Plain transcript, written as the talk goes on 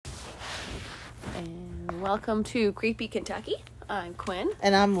Welcome to Creepy Kentucky. I'm Quinn.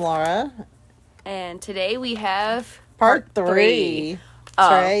 And I'm Laura. And today we have Part 3.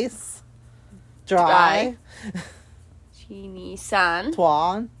 Trace. Dry. Chini-san.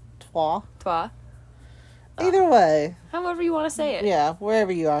 Twa. Either way. However you want to say it. Yeah,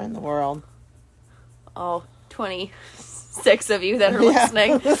 wherever you are in the world. All 26 of you that are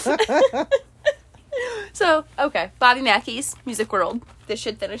listening. So, okay. Bobby Mackey's Music World. This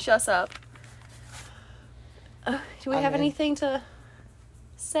should finish us up. Do we have anything to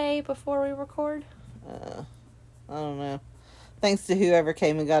say before we record? I don't know. Thanks to whoever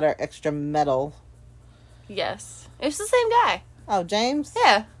came and got our extra medal. Yes. It's the same guy. Oh, James?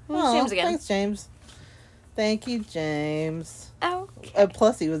 Yeah. James again. Thanks, James. Thank you, James. Okay.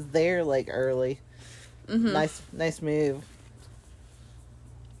 Plus, he was there, early. Mm-hmm. Nice move.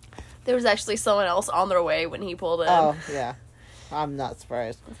 There was actually someone else on their way when he pulled in. Oh, yeah. I'm not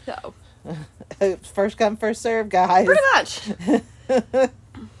surprised. So. First come, first serve, guys. Pretty much.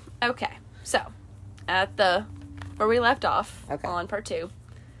 Okay. So, at where we left off on part 2,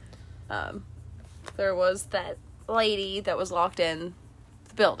 there was that lady that was locked in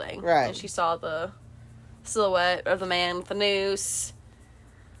the building. Right. And she saw the silhouette of the man with the noose.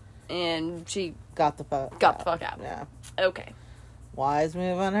 And she got the fuck out. Yeah. Okay. Wise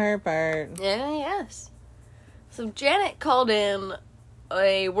move on her part. Yeah, yes. So Janet called in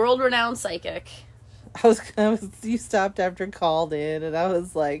a world-renowned psychic. You stopped after called in, and I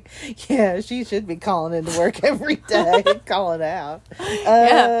was like, yeah, she should be calling into work every day, calling out.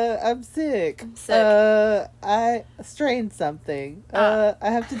 I'm sick. I strained something. I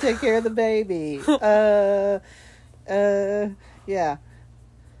have to take care of the baby. Yeah.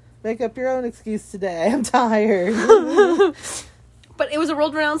 Make up your own excuse today. I'm tired. But it was a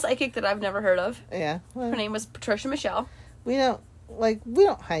world-renowned psychic that I've never heard of. Yeah. Her name was Patricia Michelle. We don't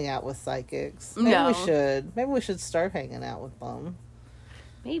hang out with psychics. Maybe we should. Maybe we should start hanging out with them.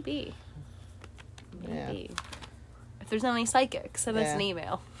 Maybe. Yeah. If there's any psychics, send us an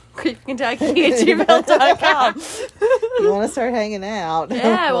email. creepykentucky@gmail.com. You want to start hanging out?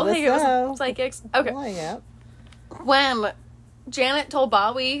 Yeah, we'll hang out with some psychics. Okay. We'll hang out. When Janet told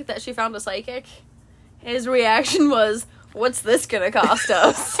Bobby that she found a psychic, his reaction was, "What's this gonna cost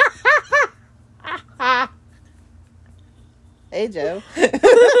us?" Hey, Joe.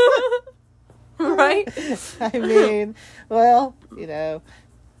 Right? I mean, well,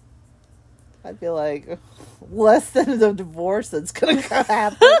 I'd be like, less than the divorce that's going to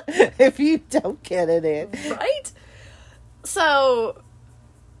happen if you don't get it in. Right? So,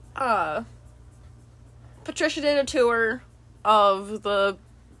 Patricia did a tour of the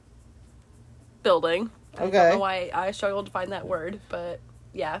building. I don't know why I struggled to find that word, but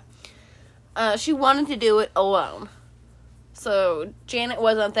yeah. She wanted to do it alone. So, Janet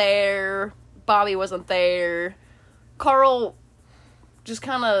wasn't there, Bobby wasn't there, Carl just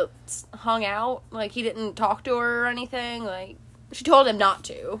kind of hung out, he didn't talk to her or anything, she told him not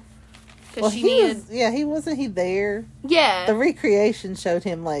to. Well, he wasn't there? Yeah. The recreation showed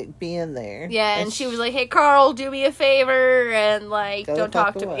him, being there. Yeah, and she was like, hey, Carl, do me a favor, and, don't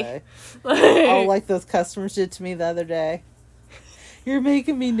talk to me. Oh, those customers did to me the other day. You're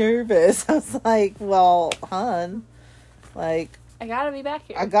making me nervous. I was like, well, hon... I gotta be back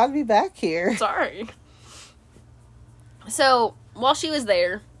here. Sorry. So, while she was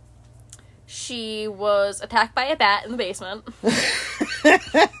there, she was attacked by a bat in the basement.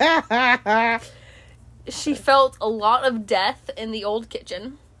 She felt a lot of death in the old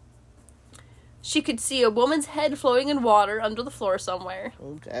kitchen. She could see a woman's head floating in water under the floor somewhere.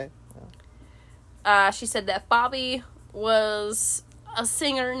 Okay. She said that Bobby was a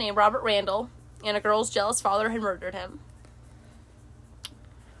singer named Robert Randall, and a girl's jealous father had murdered him.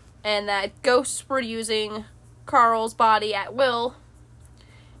 And that ghosts were using Carl's body at will,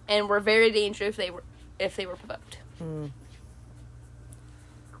 and were very dangerous if they were provoked. Mm.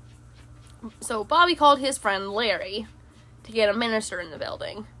 So Bobby called his friend Larry to get a minister in the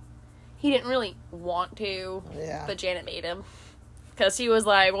building. He didn't really want to, but Janet made him, because he was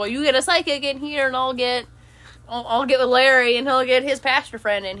like, "Well, you get a psychic in here, and I'll get with Larry, and he'll get his pastor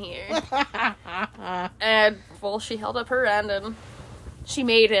friend in here." And she held up her end, and she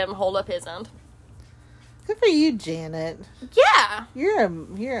made him hold up his end. Good for you, Janet. Yeah. You're a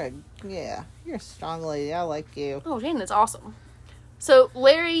strong lady. I like you. Oh, Janet's awesome. So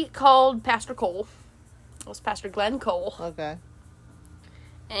Larry called Pastor Cole. It was Pastor Glenn Cole. Okay.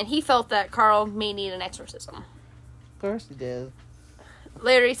 And he felt that Carl may need an exorcism. Of course he did.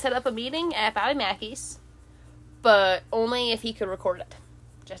 Larry set up a meeting at Bobby Mackey's, but only if he could record it,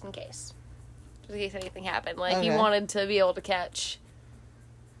 just in case anything happened. He wanted to be able to catch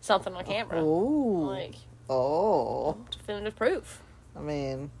something on camera. Ooh. Like, definitive proof. I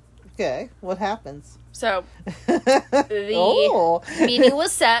mean, okay, what happens? So, the meeting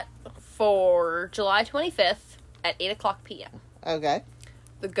was set for July 25th at 8 o'clock p.m. Okay.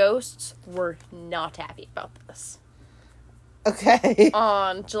 The ghosts were not happy about this. Okay.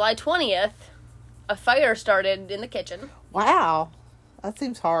 On July 20th, a fire started in the kitchen. Wow. That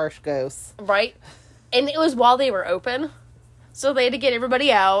seems harsh, ghosts. Right? And it was while they were open. So they had to get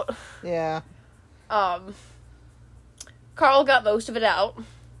everybody out. Yeah. Carl got most of it out.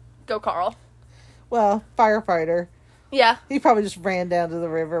 Go, Carl. Well, firefighter. Yeah. He probably just ran down to the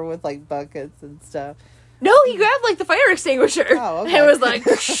river with, like, buckets and stuff. No, he grabbed, like, the fire extinguisher. Oh, okay. And it was like...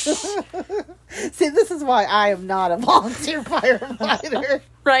 See, this is why I am not a volunteer firefighter.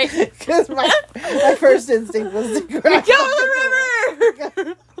 Right. Because my first instinct was to grab... Go to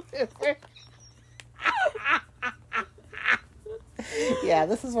the river! Yeah,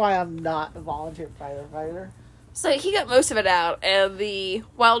 this is why I'm not a volunteer firefighter. So he got most of it out, and the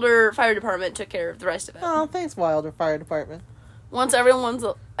Wilder Fire Department took care of the rest of it. Oh, thanks, Wilder Fire Department. Once everyone was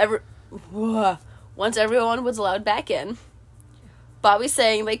allowed back in, Bobby's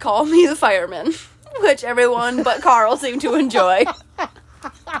saying they call me the fireman, which everyone but Carl seemed to enjoy.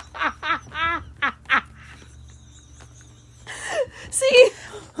 See,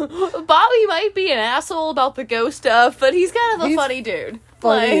 Bobby might be an asshole about the ghost stuff, but he's kind of a funny dude.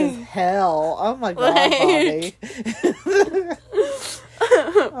 Funny as hell. Oh my god, Bobby.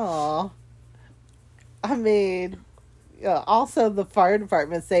 Aw. I mean, also the fire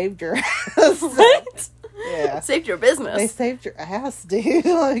department saved your ass. Right? Yeah. Saved your business. They saved your ass, dude.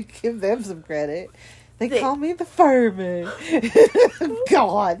 Like, give them some credit. They call me the fireman.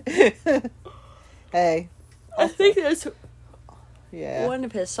 God. Hey. I think that's one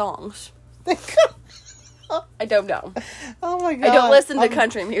of his songs. I don't know. Oh my god. I don't listen to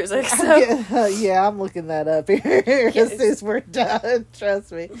country music, so. I'm looking that up here as soon as we're done.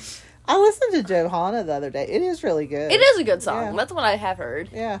 Trust me. I listened to Johanna the other day. It is really good. It is a good song. Yeah. That's what I have heard.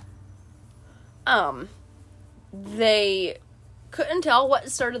 Yeah. They couldn't tell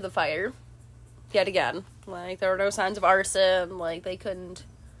what started the fire. Yet again. Like, there were no signs of arson. Like, they couldn't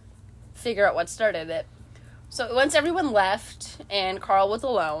figure out what started it. So, once everyone left and Carl was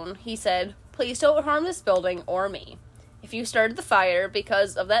alone, he said, "Please don't harm this building or me. If you started the fire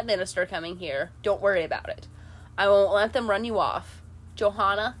because of that minister coming here, don't worry about it. I won't let them run you off.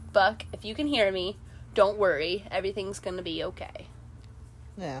 Johanna, Buck, if you can hear me, don't worry. Everything's gonna be okay."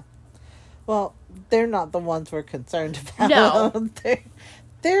 Yeah. Well, they're not the ones we're concerned about. No.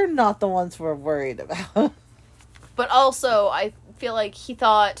 They're not the ones we're worried about. But also, I feel like he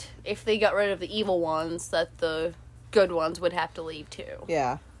thought if they got rid of the evil ones, that the good ones would have to leave too.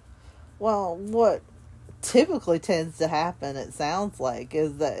 Yeah. Well, what typically tends to happen, it sounds like,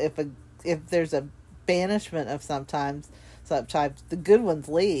 is that if there's a banishment of sometimes the good ones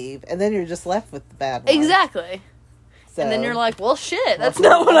leave, and then you're just left with the bad ones. Exactly. So, and then you're like, well, shit, that's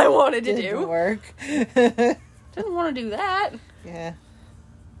not what I wanted to didn't do. Work. Didn't want to do that. Yeah.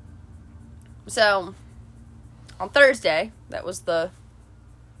 So, on Thursday, that was the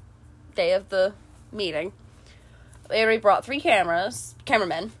day of the meeting, Larry brought 3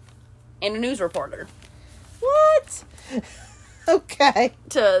 cameramen, and a news reporter. What? Okay.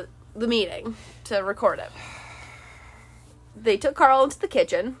 To the meeting to record it. They took Carl into the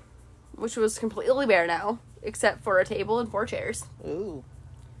kitchen, which was completely bare now, except for a table and 4 chairs. Ooh.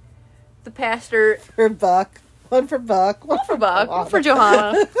 The pastor... For Buck. One for Buck. One for Buck. One for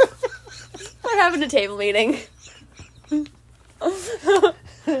Johanna. We're having a table meeting.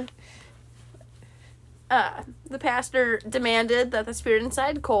 The pastor demanded that the spirit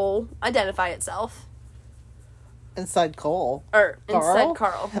inside Cole identify itself. Inside Cole? Or inside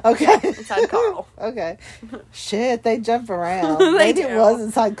Carl. Okay. Yeah, inside Carl. Okay. Shit, they jump around. They Maybe do. it was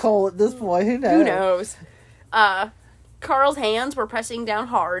inside Cole at this point. Who knows? Who knows? Carl's hands were pressing down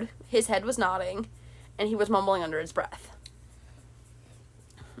hard. His head was nodding. And he was mumbling under his breath.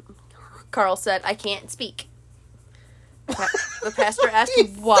 Carl said, "I can't speak." The pastor asked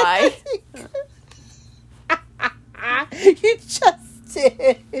why. You just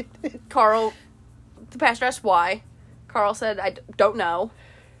did. The pastor asked why. Carl said, "I don't know."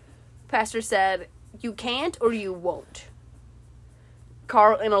 Pastor said, "You can't or you won't."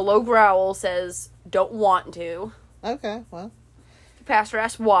 Carl, in a low growl, says, "Don't want to." Okay, well. The pastor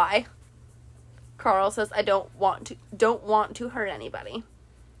asked why. Carl says, "I don't want to hurt anybody."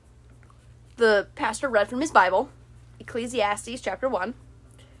 The pastor read from his Bible, Ecclesiastes chapter 1.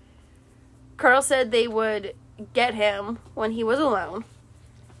 Carl said they would get him when he was alone.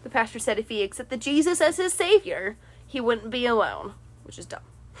 The pastor said if he accepted Jesus as his savior, he wouldn't be alone, which is dumb.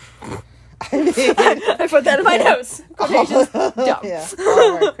 I mean, I put that in my notes. Quotations. Dumb. Yeah,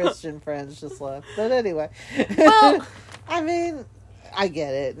 all of our Christian friends just left. But anyway. Well, I mean, I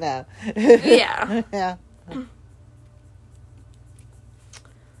get it now. Yeah. Yeah.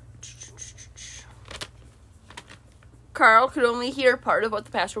 Carl could only hear part of what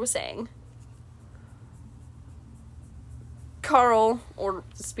the pastor was saying. Carl, or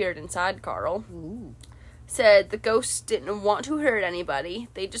the spirit inside Carl, said the ghosts didn't want to hurt anybody.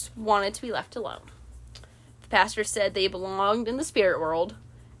 They just wanted to be left alone. The pastor said they belonged in the spirit world,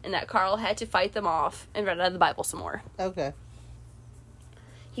 and that Carl had to fight them off and read out of the Bible some more. Okay.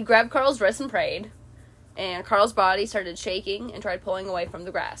 He grabbed Carl's wrist and prayed, and Carl's body started shaking and tried pulling away from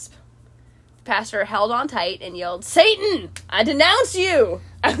the grasp. The pastor held on tight and yelled, "Satan! I denounce you!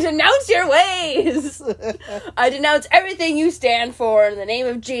 I denounce your ways! I denounce everything you stand for. In the name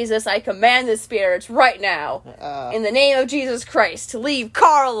of Jesus, I command the spirits right now, in the name of Jesus Christ, to leave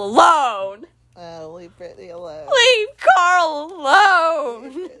Carl alone! Leave Brittany alone. Leave Carl alone!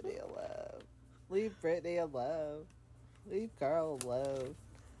 Leave Brittany alone. Leave Brittany alone. Leave Carl alone."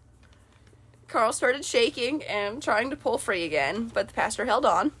 Carl started shaking and trying to pull free again, but the pastor held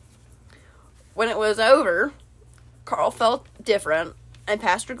on. When it was over, Carl felt different, and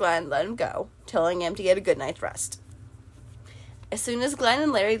Pastor Glenn let him go, telling him to get a good night's rest. As soon as Glenn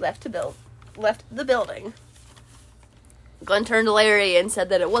and Larry left the building, Glenn turned to Larry and said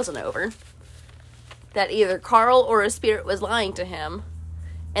that it wasn't over, that either Carl or a spirit was lying to him,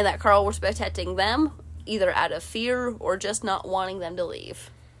 and that Carl was protecting them, either out of fear or just not wanting them to leave.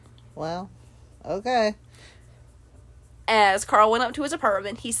 Well, okay. As Carl went up to his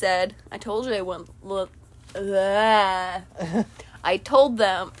apartment, he said, "I told you I wouldn't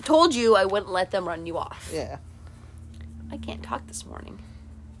told you I wouldn't let them run you off." Yeah. I can't talk this morning.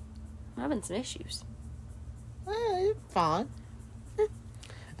 I'm having some issues. You're fine.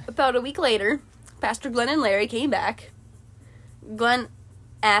 About a week later, Pastor Glenn and Larry came back. Glenn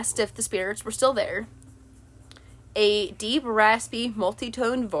asked if the spirits were still there. A deep, raspy,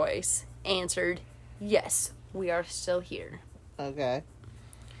 multi-toned voice answered, "Yes, we are still here." Okay.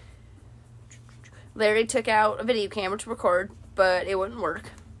 Larry took out a video camera to record, but it wouldn't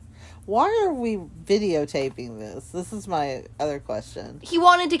work. Why are we videotaping this? This is my other question. He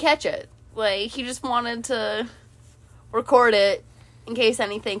wanted to catch it. He just wanted to record it in case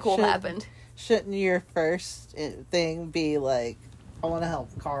anything cool happened. Shouldn't your first thing be I want to help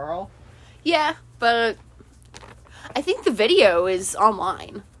Carl? Yeah, but I think the video is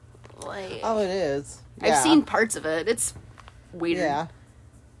online. Oh, it is. Yeah. I've seen parts of it. It's weird. Yeah.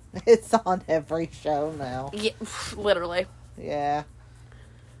 It's on every show now. Yeah, literally. Yeah.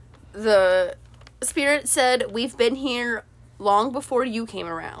 The spirit said, "We've been here long before you came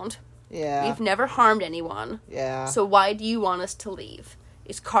around. Yeah. We've never harmed anyone. Yeah. So why do you want us to leave?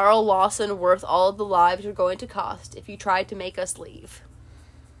 Is Carl Lawson worth all of the lives you're going to cost if you tried to make us leave?"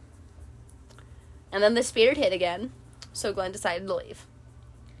 And then the spirit hit again, so Glenn decided to leave.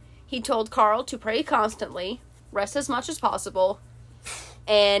 He told Carl to pray constantly, rest as much as possible,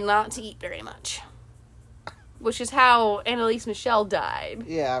 and not to eat very much. Which is how Annalise Michelle died.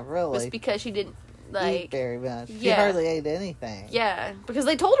 Yeah, really. Was because she didn't, eat very much. Yeah. She hardly ate anything. Yeah, because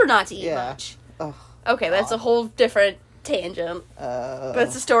they told her not to eat much. Oh, okay, God. That's a whole different tangent. But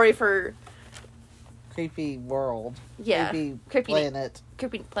it's a story for... Creepy world. Yeah. Creepy planet.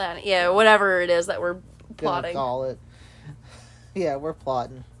 Creepy planet. Yeah, whatever it is that we're plotting. Gonna call it. Yeah, we're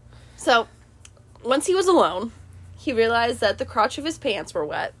plotting. So, once he was alone, he realized that the crotch of his pants were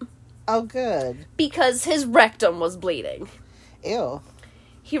wet. Oh, good. Because his rectum was bleeding. Ew.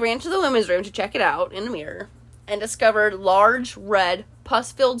 He ran to the women's room to check it out in a mirror and discovered large, red,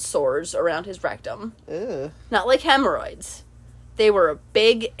 pus-filled sores around his rectum. Ew. Not like hemorrhoids. They were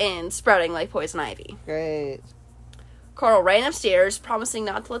big and spreading like poison ivy. Great. Carl ran upstairs, promising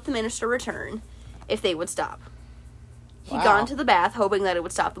not to let the minister return if they would stop. He'd gone to the bath, hoping that it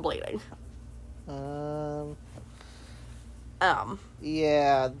would stop the bleeding.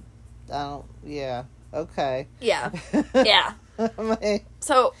 Yeah. Yeah. Okay. Yeah. Yeah.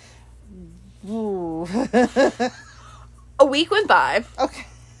 So, Ooh. a week went by. Okay.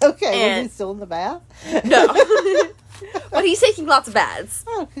 Was he still in the bath? No. But he's taking lots of baths.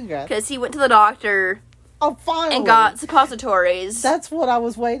 Oh, congrats. Because he went to the doctor. Oh, finally. And got suppositories. That's what I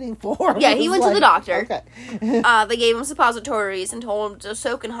was waiting for. Yeah, he went to the doctor. Okay. They gave him suppositories and told him to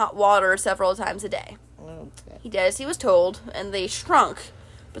soak in hot water several times a day. Okay. He did as he was told, and they shrunk,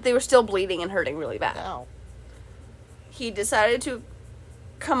 but they were still bleeding and hurting really bad. Ow. He decided to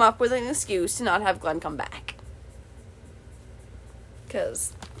come up with an excuse to not have Glenn come back.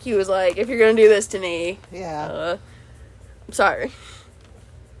 Because he was like, if you're going to do this to me, yeah. I'm sorry.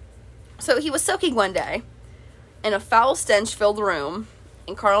 So he was soaking one day, and a foul stench filled the room,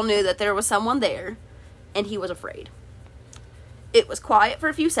 and Carl knew that there was someone there, and he was afraid. It was quiet for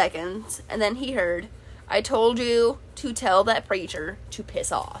a few seconds, and then he heard, "I told you to tell that preacher to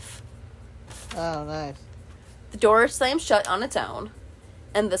piss off." Oh, nice. The door slammed shut on its own,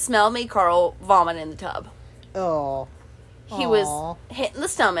 and the smell made Carl vomit in the tub. Oh. He was hit in the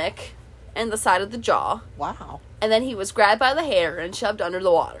stomach and the side of the jaw. Wow. And then he was grabbed by the hair and shoved under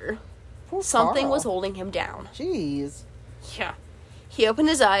the water. Poor Something Carl. was holding him down. Jeez. Yeah. He opened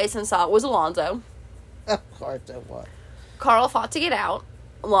his eyes and saw it was Alonzo. Of course it was. Carl fought to get out.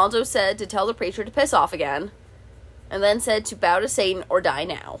 Alonzo said to tell the preacher to piss off again, and then said to bow to Satan or die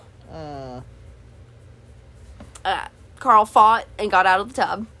now. Carl fought and got out of the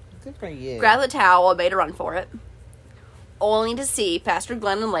tub. Good for you. Grabbed the towel and made a run for it, only to see Pastor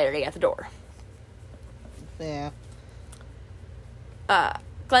Glenn and Larry at the door. Yeah.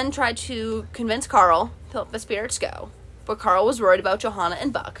 Glenn tried to convince Carl to let the spirits go, but Carl was worried about Johanna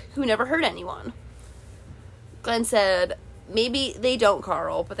and Buck, who never hurt anyone. Glenn said, "Maybe they don't,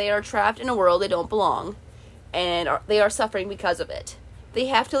 Carl, but they are trapped in a world they don't belong, and they are suffering because of it. They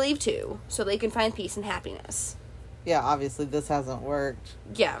have to leave too, so they can find peace and happiness." Yeah, obviously this hasn't worked.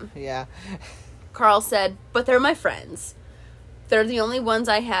 Yeah. Yeah. Carl said, "But they're my friends. They're the only ones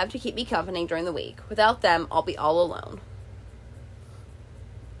I have to keep me company during the week. Without them, I'll be all alone."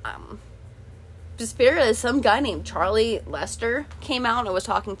 The spirit of some guy named Charlie Lester came out and was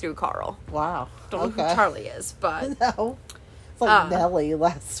talking through Carl. Wow. Don't know who Charlie is, but... No. It's like Nellie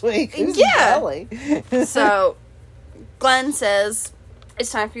last week. Who's yeah. Nellie? So, Glenn says, "It's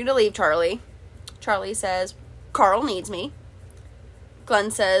time for you to leave, Charlie." Charlie says, "Carl needs me."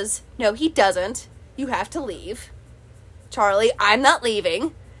 Glenn says, "No, he doesn't. You have to leave." Charlie, "I'm not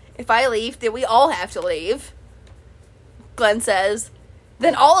leaving. If I leave, then we all have to leave." Glenn says,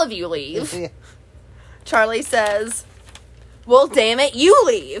 "Then all of you leave." Yeah. Charlie says, "Well, damn it, you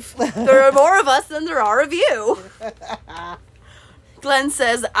leave. There are more of us than there are of you." Glenn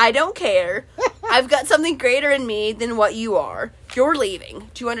says, "I don't care. I've got something greater in me than what you are. You're leaving.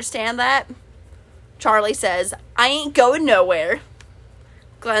 Do you understand that?" Charlie says, "I ain't going nowhere."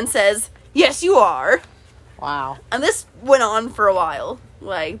 Glenn says, "Yes, you are." Wow. And this went on for a while,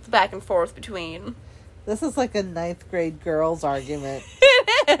 like, back and forth between. This is like a 9th grade girls argument.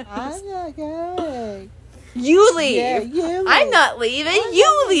 It is. I'm not going. You leave. Yeah, you leave. I'm not leaving.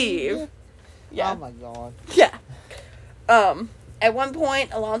 You leave. Yeah. Oh my god. Yeah. At one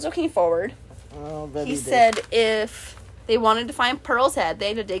point, Alonzo came forward. Oh, but He said if they wanted to find Pearl's head, they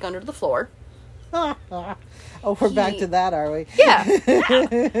had to dig under the floor. Oh, we're back to that, are we? Yeah.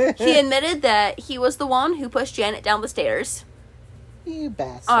 He admitted that he was the one who pushed Janet down the stairs. You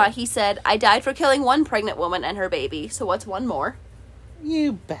bastard. He said, "I died for killing one pregnant woman and her baby, so what's one more?"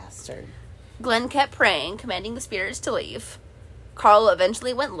 You bastard. Glenn kept praying, commanding the spirits to leave. Carl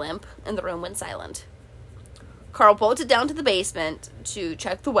eventually went limp, and the room went silent. Carl bolted down to the basement to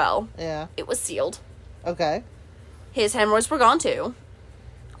check the well. Yeah. It was sealed. Okay. His hemorrhoids were gone too.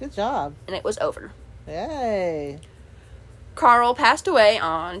 Good job. And it was over. Yay. Carl passed away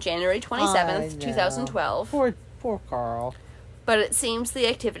on January 27th, 2012. Poor Carl. But it seems the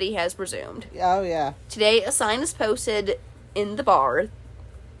activity has resumed. Oh, yeah. Today, a sign is posted in the bar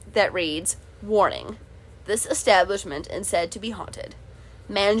that reads, "Warning. This establishment is said to be haunted.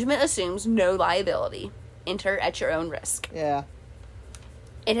 Management assumes no liability. Enter at your own risk." Yeah.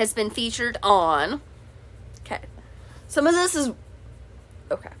 It has been featured on... Okay. Some of this is...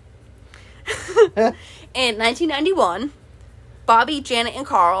 Okay. In 1991, Bobby, Janet, and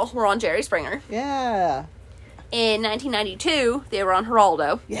Carl were on Jerry Springer. Yeah. In 1992, they were on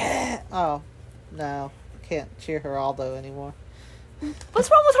Geraldo. Yeah. Oh, no. Can't cheer Geraldo anymore. What's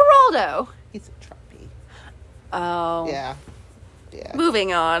wrong with Geraldo? He's a Trumpy. Oh. Yeah. Yeah.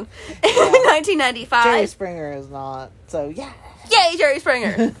 Moving on. Yeah. In 1995... Jerry Springer is not, so yeah. Yay, Jerry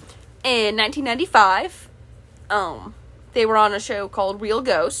Springer! In 1995, they were on a show called Real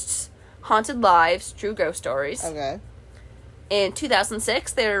Ghosts, Haunted Lives, True Ghost Stories. Okay. In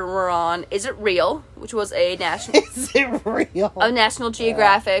 2006, they were on Is It Real, which was a national... Is it real? A National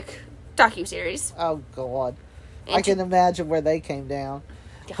Geographic docuseries. Oh, God. And I can imagine where they came down.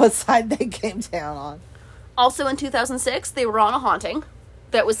 Yeah. What side they came down on. Also in 2006, they were on A Haunting.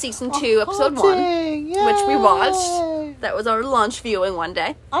 That was season 2, episode 1. Yay. Which we watched. That was our lunch viewing one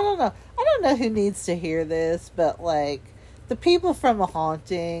day. I don't know who needs to hear this, but, like, the people from A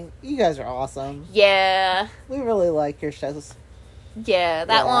Haunting, you guys are awesome. Yeah. We really like your shows. Yeah,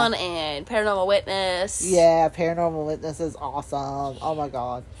 that one and Paranormal Witness. Yeah, Paranormal Witness is awesome. Oh my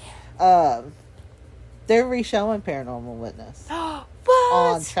god. They're re-showing Paranormal Witness. What?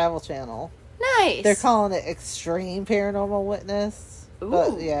 On Travel Channel. Nice. They're calling it Extreme Paranormal Witness. Ooh.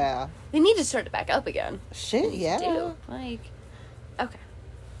 But, yeah. They need to start it back up again. Shit, yeah. Do. Like, okay.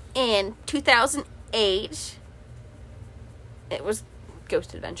 In 2008, it was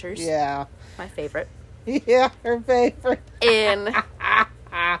Ghost Adventures. Yeah. My favorite. Yeah, her favorite. In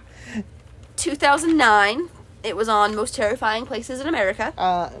 2009, it was on Most Terrifying Places in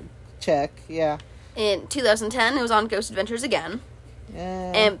America. Check, yeah. In 2010, it was on Ghost Adventures again.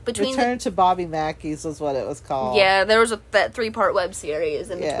 Yeah. And between Return to Bobby Mackey's was what it was called. Yeah, there was that 3-part web series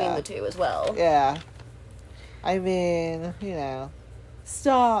in between the two as well. Yeah. I mean, you know,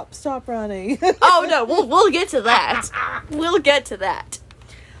 stop running. Oh no, we'll get to that. We'll get to that.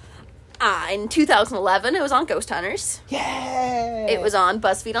 In 2011, it was on Ghost Hunters. Yay! It was on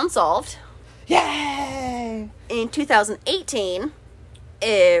BuzzFeed Unsolved. Yay! In 2018,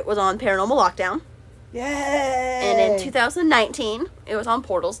 it was on Paranormal Lockdown. Yay! And in 2019, it was on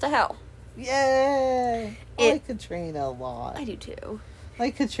Portals to Hell. Yay! I like Katrina a lot. I do too.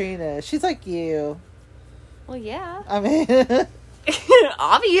 Like Katrina. She's like you. Well, yeah. I mean...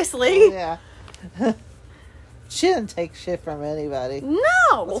 Obviously. Yeah. She didn't take shit from anybody.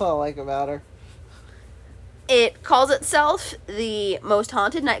 No! That's what I like about her. It calls itself the most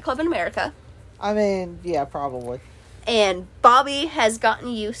haunted nightclub in America. I mean, yeah, probably. And Bobby has gotten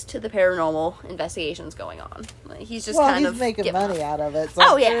used to the paranormal investigations going on. Like, he's just kind of making money out of it, so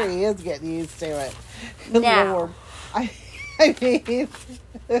I'm sure he is getting used to it. Now, Lord. I mean,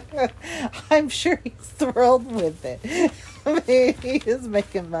 I'm sure he's thrilled with it. I mean, he is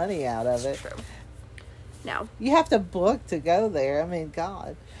making money out of it. True. Now, you have to book to go there. I mean,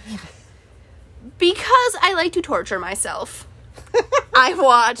 God. Because I like to torture myself, I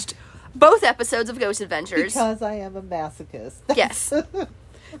watched both episodes of Ghost Adventures. Because I am a masochist. Yes. The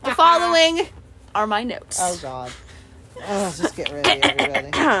following are my notes. Oh, God. Oh, just get ready,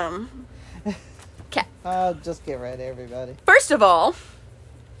 everybody. Okay. Oh, just get ready, everybody. First of all,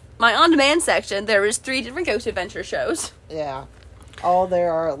 my on-demand section, there is 3 different Ghost Adventure shows. Yeah. Oh,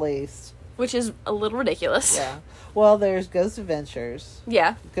 there are at least. Which is a little ridiculous. Yeah. Well, there's Ghost Adventures.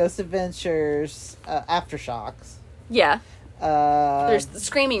 Yeah. Ghost Adventures Aftershocks. Yeah. There's the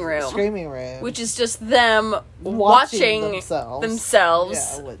Screaming Room. Screaming Room. Which is just them watching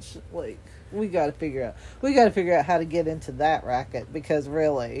themselves. Yeah, which, like, we gotta figure out how to get into that racket, because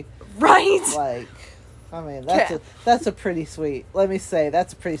really... Right? Like, I mean, that's a pretty sweet... Let me say,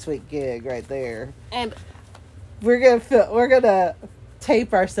 that's a pretty sweet gig right there. And... We're gonna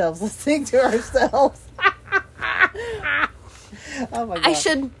tape ourselves listening to ourselves. Oh my God. I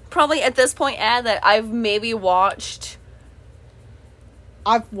should probably at this point add that I've watched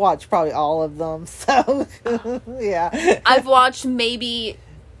probably all of them, so yeah. I've watched maybe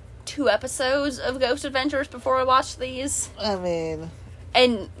 2 episodes of Ghost Adventures before I watched these. I mean,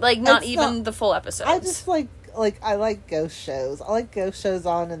 and like not even the full episodes. I just like I like ghost shows. I like ghost shows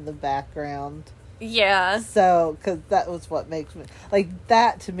on in the background. Yeah. So, because that was what makes me... Like,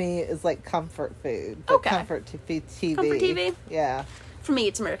 that to me is like comfort food. Okay. Comfort TV. Comfort TV? Yeah. For me,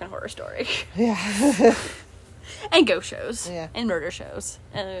 it's American Horror Story. Yeah. And ghost shows. Yeah. And murder shows.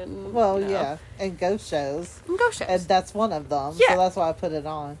 And, yeah. And ghost shows. And ghost shows. And that's one of them. Yeah. So that's why I put it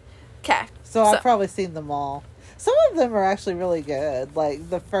on. Okay. So I've probably seen them all. Some of them are actually really good. Like,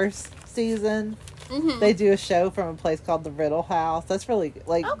 the first season... Mm-hmm. They do a show from a place called the Riddle House. That's really,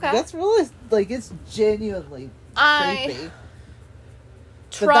 like, that's really, like, it's genuinely creepy.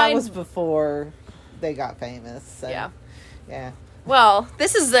 But that was before they got famous. So, yeah. Well,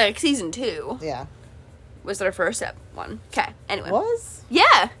 this is like season 2. Yeah. Was their first one. Okay, anyway. Was?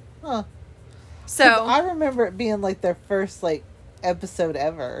 Yeah. Huh. So. I remember it being, like, their first, like, episode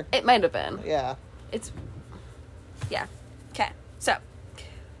ever. It might have been. Yeah. Yeah. Okay, so.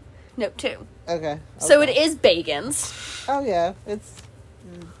 Note 2. Okay. So it is Bagans. Oh, yeah. It's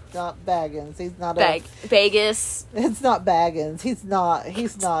not Baggins. He's not Vegas. It's not Baggins. He's not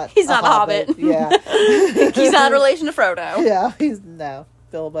He's not a Hobbit. Yeah. He's not in relation to Frodo. Yeah, no.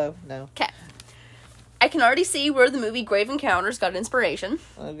 Bilbo, no. Okay. I can already see where the movie Grave Encounters got inspiration.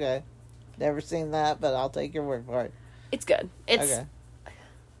 Okay. Never seen that, but I'll take your word for it. It's good. Okay.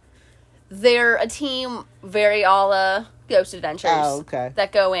 They're a team very a la Ghost Adventures. Oh, okay.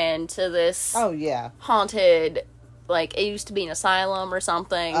 That go into this haunted, like, it used to be an asylum or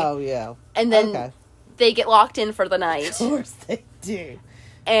something. Oh, yeah. And then they get locked in for the night. Of course they do.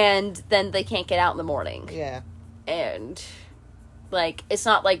 And then they can't get out in the morning. Yeah. And, like, it's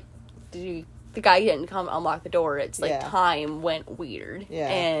not like the guy didn't come unlock the door. It's, like, time went weird. Yeah.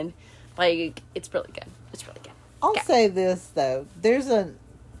 And, like, it's really good. It's really good. I'll say this, though. There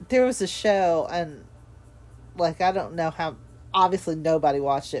was a show, and, like, I don't know how obviously nobody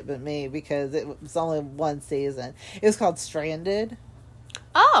watched it but me because it was only one season. It was called Stranded.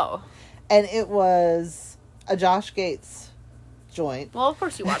 Oh. And it was a Josh Gates joint. Well, of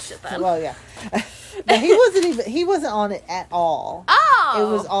course you watched it then. Well, yeah. No, he wasn't on it at all. Oh.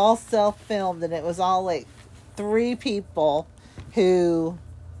 It was all self-filmed, and it was all, like, 3 people who,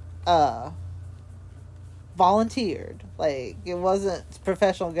 volunteered. Like, it wasn't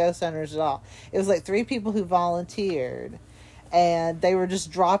professional ghost hunters at all. It was, like, 3 people who volunteered, and they were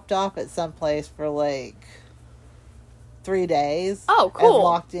just dropped off at some place for, like, 3 days. Oh, cool. And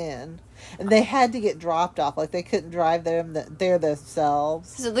locked in. And they had to get dropped off. Like, they couldn't drive there themselves.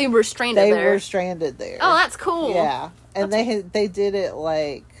 So they were stranded there. They were stranded there. Oh, that's cool. Yeah. And they did it,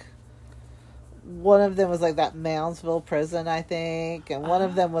 like, one of them was, like, that Moundsville prison, I think. And one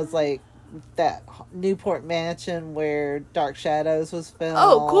of them was, like, that Newport mansion where Dark Shadows was filmed.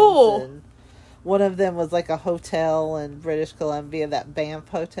 Oh, cool. And one of them was, like, a hotel in British Columbia, that Banff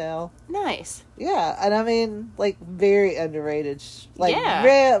Hotel. Nice. Yeah, and I mean, like, very underrated.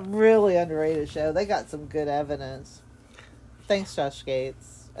 Really underrated show. They got some good evidence. Thanks, Josh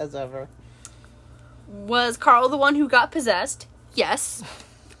Gates, as ever. Was Carl the one who got possessed? Yes.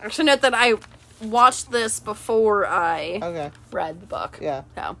 I should note that I watched this before I read the book. Yeah.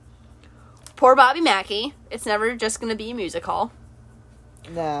 So. Poor Bobby Mackey. It's never just going to be a music hall.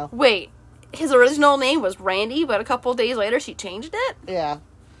 No. Wait. His original name was Randy, but a couple days later she changed it? Yeah.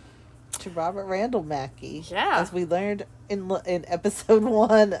 To Robert Randall Mackey. Yeah. As we learned in episode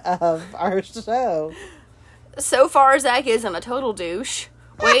 1 of our show. So far, Zach isn't a total douche.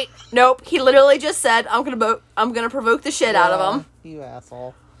 Wait, nope. He literally just said, I'm gonna provoke the shit out of him. You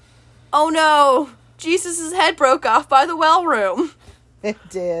asshole. Oh no! Jesus' head broke off by the well room. It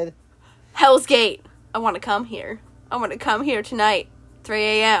did. Hell's Gate. I want to come here. I want to come here tonight. 3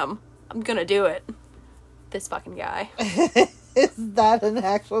 a.m. I'm gonna do it. This fucking guy. Is that an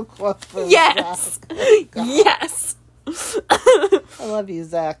actual quote from Yes! Zach? Oh, yes! I love you,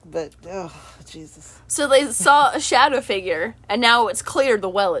 Zach, but, oh, Jesus. So they saw a shadow figure, and now it's clear the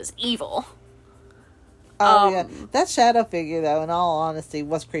well is evil. Oh, yeah. That shadow figure, though, in all honesty,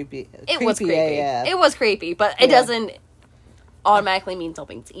 was creepy. It was creepy. AF. It was creepy, but it doesn't automatically mean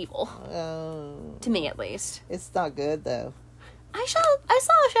something's evil. To me, at least. It's not good, though. I saw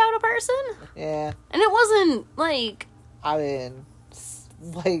a shadow person. Yeah. And it wasn't, like... I mean,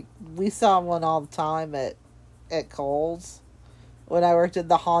 like, we saw one all the time at Kohl's. When I worked at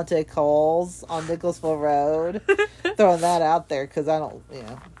the Haunted Kohl's on Nicholasville Road. Throwing that out there, because I don't,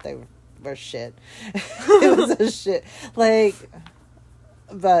 they were shit. It was a shit. Like,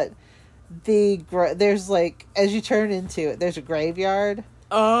 but there's, like, as you turn into it, there's a graveyard.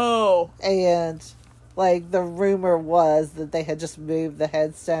 Oh. And... like, the rumor was that they had just moved the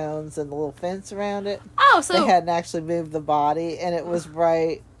headstones and the little fence around it. Oh, so... they hadn't actually moved the body, and it was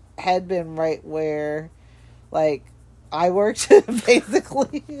had been right where, like, I worked,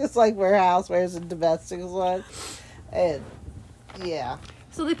 basically. It's like where Housewares and Domestics was. And, yeah.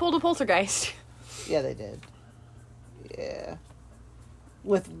 So they pulled a poltergeist. Yeah, they did. Yeah.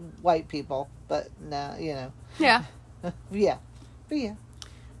 With white people, but no, Yeah. Yeah. But yeah.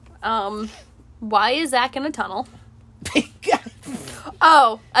 Why is Zach in a tunnel?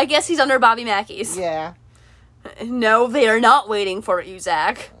 Oh, I guess he's under Bobby Mackey's. Yeah. No, they are not waiting for you,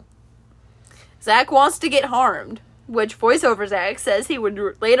 Zach. Zach wants to get harmed, which voiceover Zach says he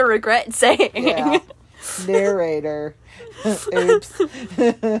would later regret saying. Yeah. Narrator. Oops.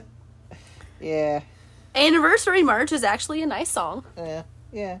 Yeah. Anniversary March is actually a nice song.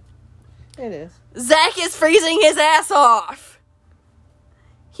 Yeah. It is. Zach is freezing his ass off.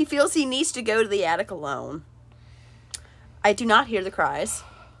 He feels he needs to go to the attic alone. I do not hear the cries.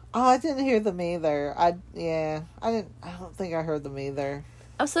 Oh, I didn't hear them either. I don't think I heard them either.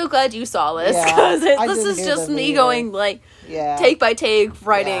 I'm so glad you saw this, because this is just me either. Going, like, take by take,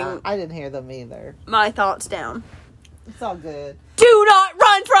 writing... Yeah, I didn't hear them either. My thoughts down. It's all good. Do not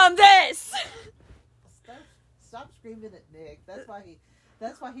run from this! Stop screaming at Nick. That's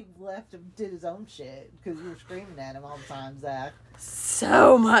why he left and did his own shit, because you were screaming at him all the time, Zach.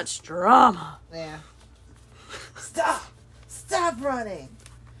 So much drama. Yeah. Stop running.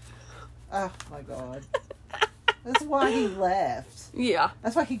 Oh, my God. That's why he left. Yeah.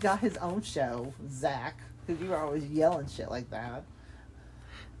 That's why he got his own show, Zach, because you were always yelling shit like that.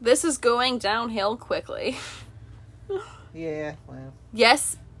 This is going downhill quickly. Yeah, well.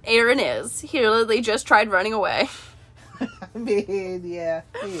 Yes, Aaron is. He literally just tried running away. I mean, yeah,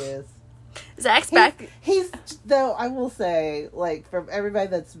 he is. Zach's back. He's, though, I will say, like, from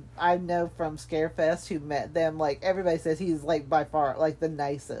everybody I know from Scarefest who met them, like, everybody says he's, like, by far, like, the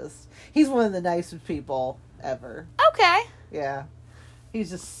nicest. He's one of the nicest people ever. Okay. Yeah. He's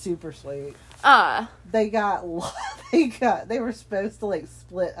just super sweet. They were supposed to, like,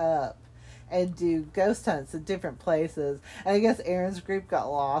 split up and do ghost hunts in different places. And I guess Aaron's group got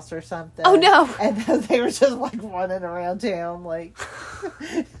lost or something. Oh, no. And they were just, like, running around town, like,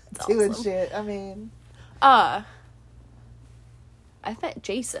 doing awesome. shit. I mean. I bet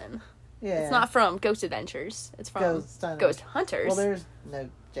Jason. Yeah. It's not from Ghost Adventures. It's from Ghost Hunters. Well, there's no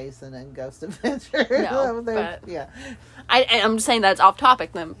Jason in Ghost Adventures. No, but yeah. I'm just saying that's off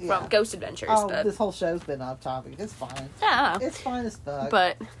topic from Ghost Adventures. Oh, but this whole show's been off topic. It's fine. Yeah. It's fine as fuck.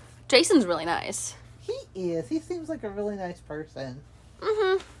 But Jason's really nice. He is. He seems like a really nice person.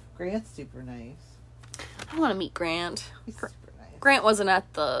 Mm-hmm. Grant's super nice. I want to meet Grant. He's super nice. Grant wasn't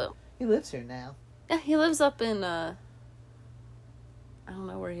at the... He lives here now. Yeah, he lives up in, I don't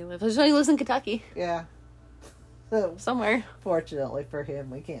know where he lives. He lives in Kentucky. Yeah. So, somewhere. Fortunately for him,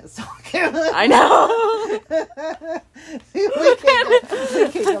 we can't stalk him. I know. we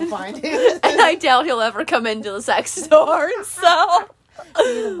can't go find him. And I doubt he'll ever come into the sex store, so...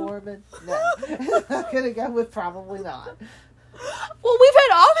 Being a Mormon? No. I'm gonna go with probably not. Well, we've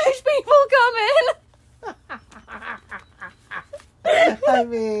had Amish people come in. I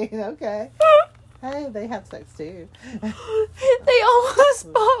mean, okay. Hey, they have sex too. They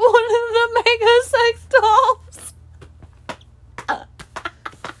almost bought one of the mega sex dolls.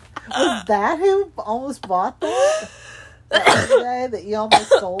 Was that who almost bought that? That you almost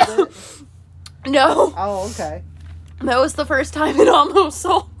sold it? No. Oh, okay. That was the first time it almost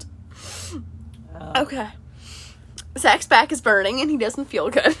sold. Oh. Okay. Zach's back is burning and he doesn't feel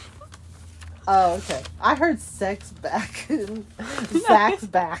good. Oh, okay. I heard sex back. Zach's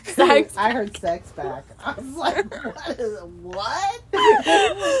back. Zach's I heard sex back. I was like, what?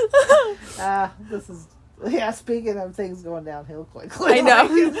 This is... Yeah, speaking of things going downhill quickly. I know.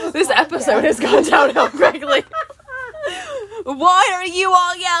 This episode has gone downhill quickly. Why are you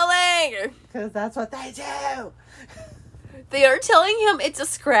all yelling? Because that's what they do. They are telling him it's a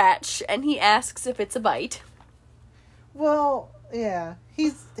scratch, and he asks if it's a bite. Well, yeah.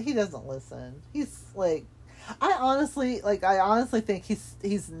 He doesn't listen. He's like... I honestly think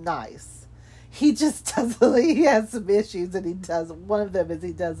he's nice. He just doesn't... He has some issues, and he doesn't... One of them is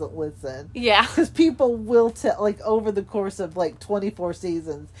he doesn't listen. Yeah. Because people will tell... Like, over the course of, 24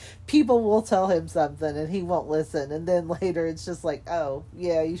 seasons, people will tell him something, and he won't listen. And then later, it's just like, oh,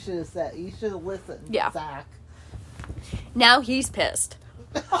 yeah, you should have listened, yeah. Zach. Now he's pissed.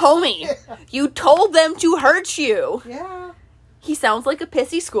 Homie, you told them to hurt you. Yeah. He sounds like a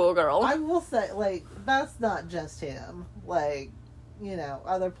pissy schoolgirl. I will say, that's not just him. Other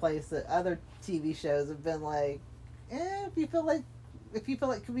TV shows have been like, if you feel like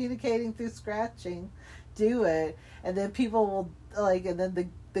communicating through scratching, do it. And then people will, and then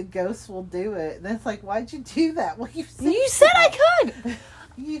the ghosts will do it. And it's like, why'd you do that? Well, you said I could.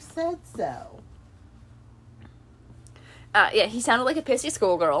 You said so. Yeah, he sounded like a pissy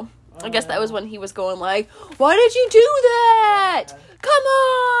schoolgirl. I guess that was when he was going like, why did you do that? Yeah. Come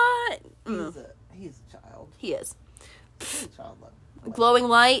on! He's a child. He is. He's a child. Glowing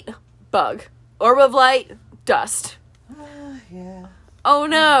light, bug. Orb of light, dust. Yeah. Oh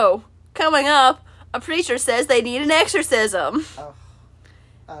no. Coming up, a preacher says they need an exorcism. Oh,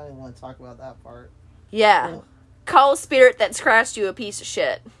 I don't even want to talk about that part. Yeah. Ugh. Call a spirit that scratched you a piece of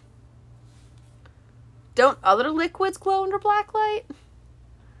shit. Don't other liquids glow under black light?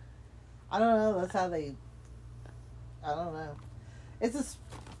 I don't know. That's how they... I don't know. Isn't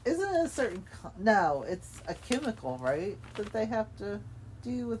it a certain... No, it's a chemical, right? That they have to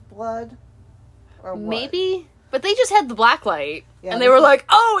do with blood? Or what? Maybe. But they just had the black light. Yeah, and they were like,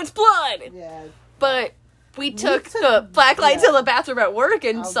 oh, it's blood! Yeah. But we took the black light to the bathroom at work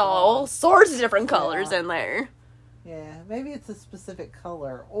and saw all sorts of different colors in there. Yeah. Maybe it's a specific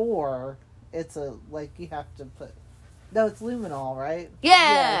color. Or it's you have to put... No, it's luminol, right?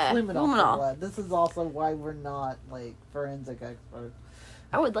 Yeah, it's luminol. For blood. This is also why we're not, forensic experts.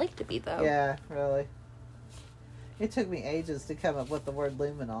 I would like to be, though. Yeah, really. It took me ages to come up with the word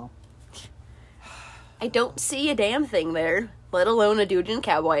luminol. I don't see a damn thing there, let alone a dude in a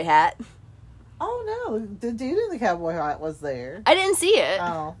cowboy hat. Oh, no. The dude in the cowboy hat was there. I didn't see it.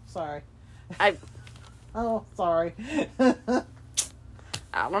 Oh, sorry. Oh, sorry. I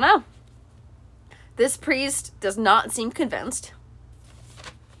don't know. This priest does not seem convinced.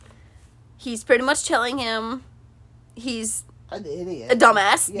 He's pretty much telling him he's an idiot. A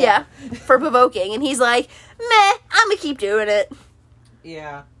dumbass, yeah, for provoking. And he's like, meh, I'm gonna keep doing it.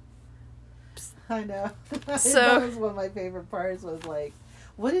 Yeah. I know. So that was one of my favorite parts was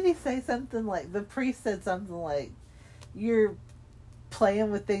what did he say? Something the priest said something like, you're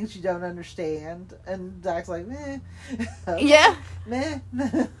playing with things you don't understand. And Zach's like, meh. Yeah. Meh.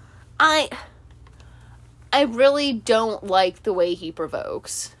 I really don't like the way he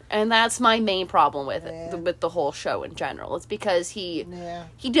provokes. And that's my main problem with it, with the whole show in general. It's because he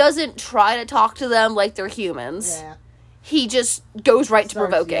doesn't try to talk to them like they're humans. Yeah. He just goes right to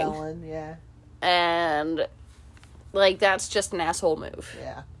provoking. Yelling, yeah. And, like, that's just an asshole move.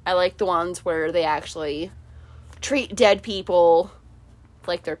 Yeah. I like the ones where they actually treat dead people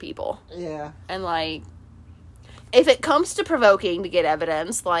like they're people. Yeah. And, like, if it comes to provoking to get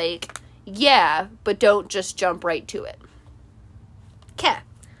evidence, like, yeah, but don't just jump right to it. Okay.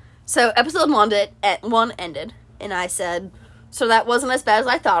 So, episode 1 ended, and I said, so that wasn't as bad as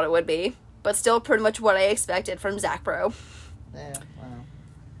I thought it would be, but still pretty much what I expected from Zach Bro. Yeah, wow.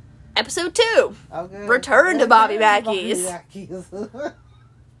 Episode 2. Okay. Return to Bobby Mackey's.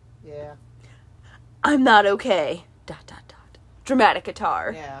 Yeah. I'm not okay. ... Dramatic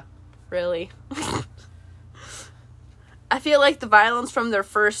guitar. Yeah. Really? I feel like the violence from their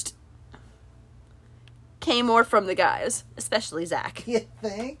first came more from the guys, especially Zach. You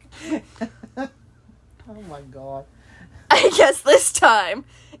think? Oh my god. I guess this time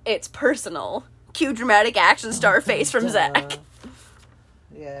it's personal. Cue dramatic action star face from Zach.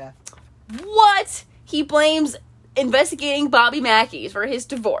 Yeah. What? He blames investigating Bobby Mackey for his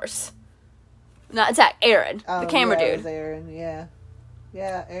divorce. Not Zach, Aaron, the camera dude. It was Aaron, yeah.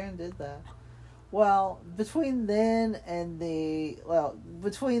 Yeah, Aaron did that. Well, between that and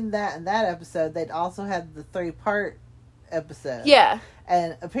that episode, they'd also had the 3-part episode. Yeah.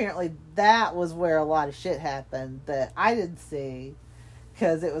 And apparently that was where a lot of shit happened that I didn't see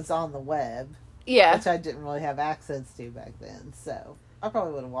because it was on the web. Yeah. Which I didn't really have access to back then, so I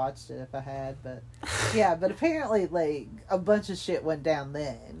probably would have watched it if I had, but yeah, but apparently, like, a bunch of shit went down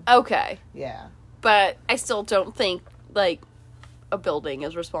then. Okay. Yeah. But I still don't think, like, a building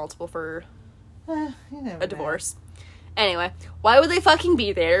is responsible for a divorce. Anyway, why would they fucking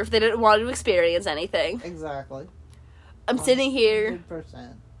be there if they didn't want to experience anything? Exactly. I'm sitting here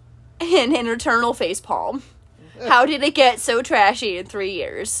 100%. in an eternal facepalm. How did it get so trashy in 3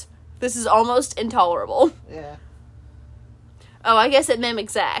 years? This is almost intolerable. Yeah. Oh, I guess it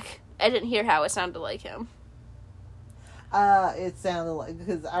mimics Zach. I didn't hear how it sounded like him. It sounded like,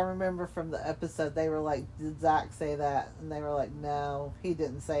 because I remember from the episode, they were like, did Zach say that? And they were like, no, he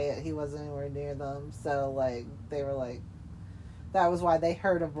didn't say it. He wasn't anywhere near them. So, like, they were like, that was why they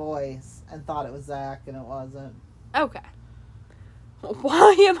heard a voice and thought it was Zach, and it wasn't. Okay.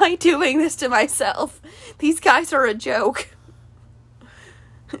 Why am I doing this to myself? These guys are a joke.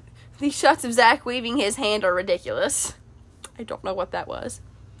 These shots of Zach waving his hand are ridiculous. I don't know what that was.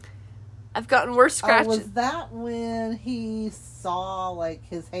 I've gotten worse scratches. Was that when he saw, like,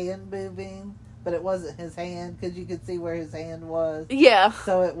 his hand moving, but it wasn't his hand, because you could see where his hand was? Yeah.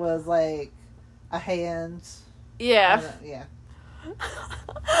 So it was, like, a hand. Yeah. Yeah.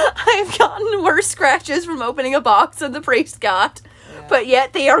 I've gotten worse scratches from opening a box than the priest got, yeah. But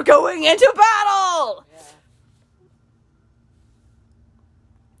yet they are going into battle!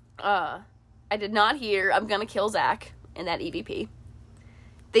 Yeah. I did not hear, I'm gonna kill Zach in that EVP.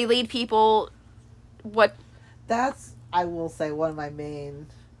 They lead people, That's, I will say, one of my main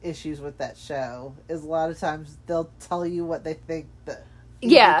issues with that show, is a lot of times they'll tell you what they think the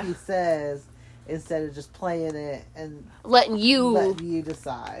EVP says, instead of just playing it and letting you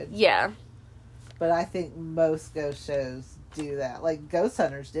decide. Yeah. But I think most ghost shows do that. Like, Ghost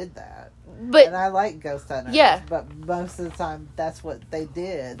Hunters did that. And I like Ghost Hunters. Yeah. But most of the time, that's what they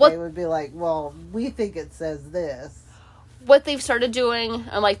did. They would be like, well, we think it says this. What they've started doing,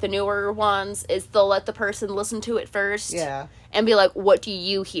 unlike the newer ones, is they'll let the person listen to it first. Yeah. And be like, what do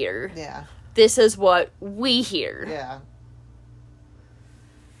you hear? Yeah. This is what we hear. Yeah.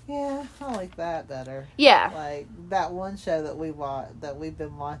 Yeah, I like that better. Yeah. Like, that one show that we've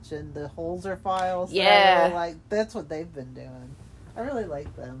been watching, the Holzer Files. Yeah. Really like, that's what they've been doing. I really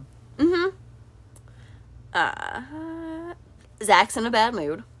like them. Mm-hmm. Zach's in a bad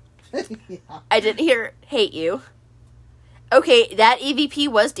mood. Yeah. I didn't hear hate you. Okay, that EVP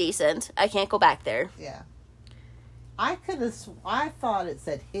was decent. I can't go back there. Yeah. I thought it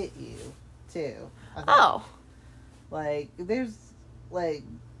said hit you, too. Oh. Like,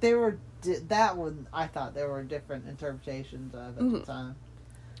 that one, I thought there were different interpretations of at the time.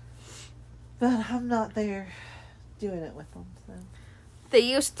 But I'm not there doing it with them, so. They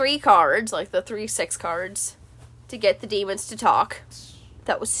used 3 cards, like the 3 6 cards, to get the demons to talk.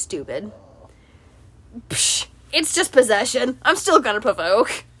 That was stupid. Psh, it's just possession. I'm still gonna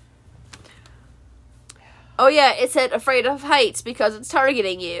provoke. Oh yeah, it said afraid of heights because it's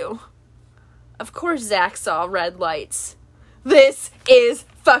targeting you. Of course Zach saw red lights. This is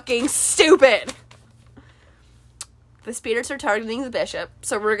fucking stupid. The spirits are targeting the bishop,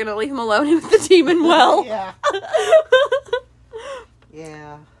 so we're gonna leave him alone with the demon well. Yeah.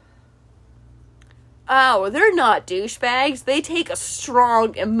 Yeah. Oh, they're not douchebags. They take a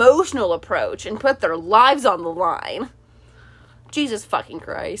strong emotional approach and put their lives on the line. Jesus fucking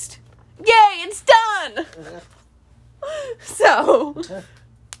Christ. Yay, it's done! So,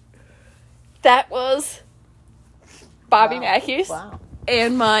 that was Bobby Mackey's. Wow.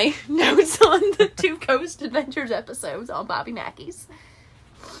 And my notes on the 2 Ghost Adventures episodes on Bobby Mackey's.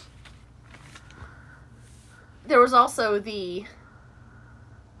 There was also the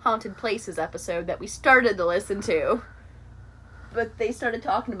Haunted Places episode that we started to listen to. But they started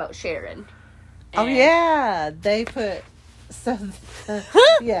talking about Sharon. Oh, yeah. They put...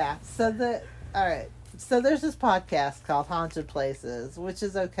 yeah. Alright. So there's this podcast called Haunted Places, which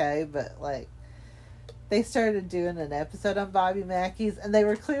is okay, but, like... They started doing an episode on Bobby Mackey's, and they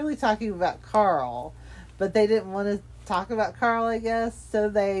were clearly talking about Carl, but they didn't want to talk about Carl, I guess, so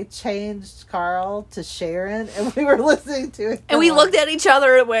they changed Carl to Sharon, and we were listening to it. And we looked at each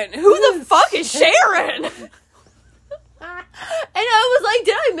other and went, who the fuck is Sharon? And I was like,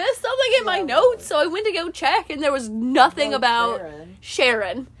 did I miss something in my notes? So I went to go check, and there was nothing about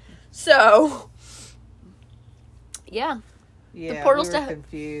Sharon. So, yeah. Yeah, the portals we were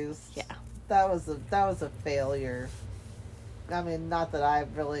confused. Yeah. That was a failure. I mean, not that I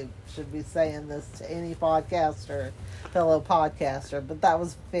really should be saying this to any podcaster, fellow podcaster, but that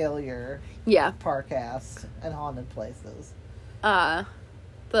was a failure. Yeah. Parcast and Haunted Places. I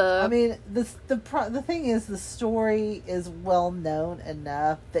mean, the thing is, the story is well known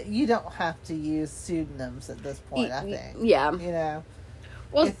enough that you don't have to use pseudonyms at this point. I think. Yeah. You know.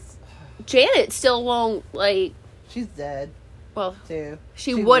 Well, Janet still won't She's dead. Well, too.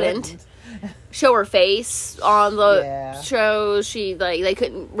 She wouldn't show her face on the show. She they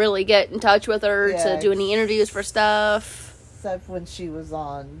couldn't really get in touch with her to do any interviews for stuff. Except when she was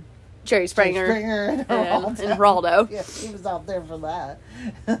on Jerry Springer and Geraldo. Yeah, she was out there for that.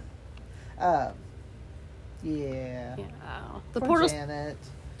 Yeah. The poor portals. Janet.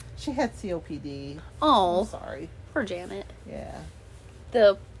 She had COPD. Oh, I'm sorry. Poor Janet. Yeah.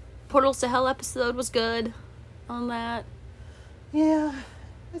 The Portals to Hell episode was good on that. Yeah,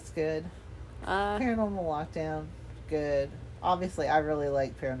 it's good. Paranormal Lockdown, good. Obviously, I really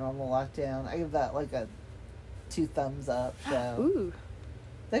like Paranormal Lockdown. I give that like a 2 thumbs up. So ooh,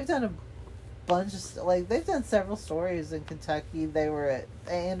 they've done a bunch of they've done several stories in Kentucky. They were at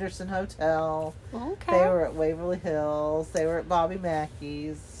Anderson Hotel. Okay. They were at Waverly Hills. They were at Bobby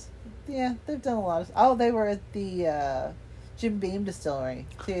Mackey's. Yeah, they've done a lot of. Oh, they were at the Jim Beam Distillery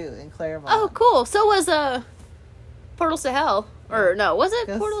too in Claremont. Oh, cool. So was Portals to Hell, or no? Was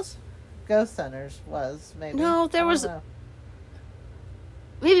it Portals? Ghost Hunters was maybe. No, there was.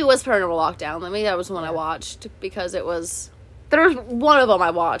 Maybe it was Paranormal Lockdown. Maybe that was the one I watched because it was. There was one of them I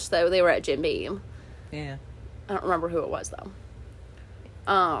watched though. They were at Jim Beam. Yeah. I don't remember who it was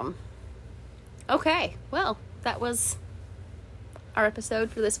though. Okay. Well, that was our episode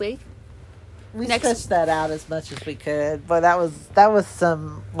for this week. We stretched that out as much as we could, but that was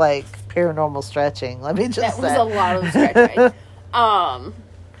some paranormal stretching. Let me just say. That was a lot of stretching.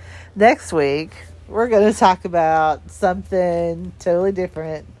 Next week we're going to talk about something totally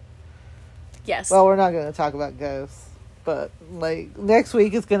different. Yes. Well, we're not going to talk about ghosts, but next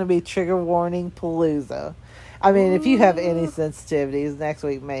week is going to be Trigger Warning Palooza. I mean, if you have any sensitivities, next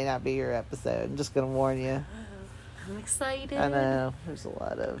week may not be your episode. I'm just going to warn you. I'm excited. I know. There's a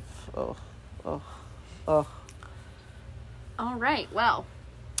lot of Oh. All right. Well.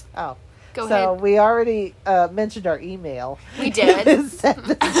 Oh. Go ahead. So we already mentioned our email. We did.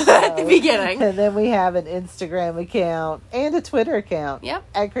 At the beginning. And then we have an Instagram account and a Twitter account. Yep.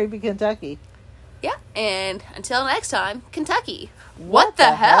 At Creepy Kentucky. Yeah. And until next time, Kentucky. What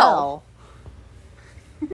the hell?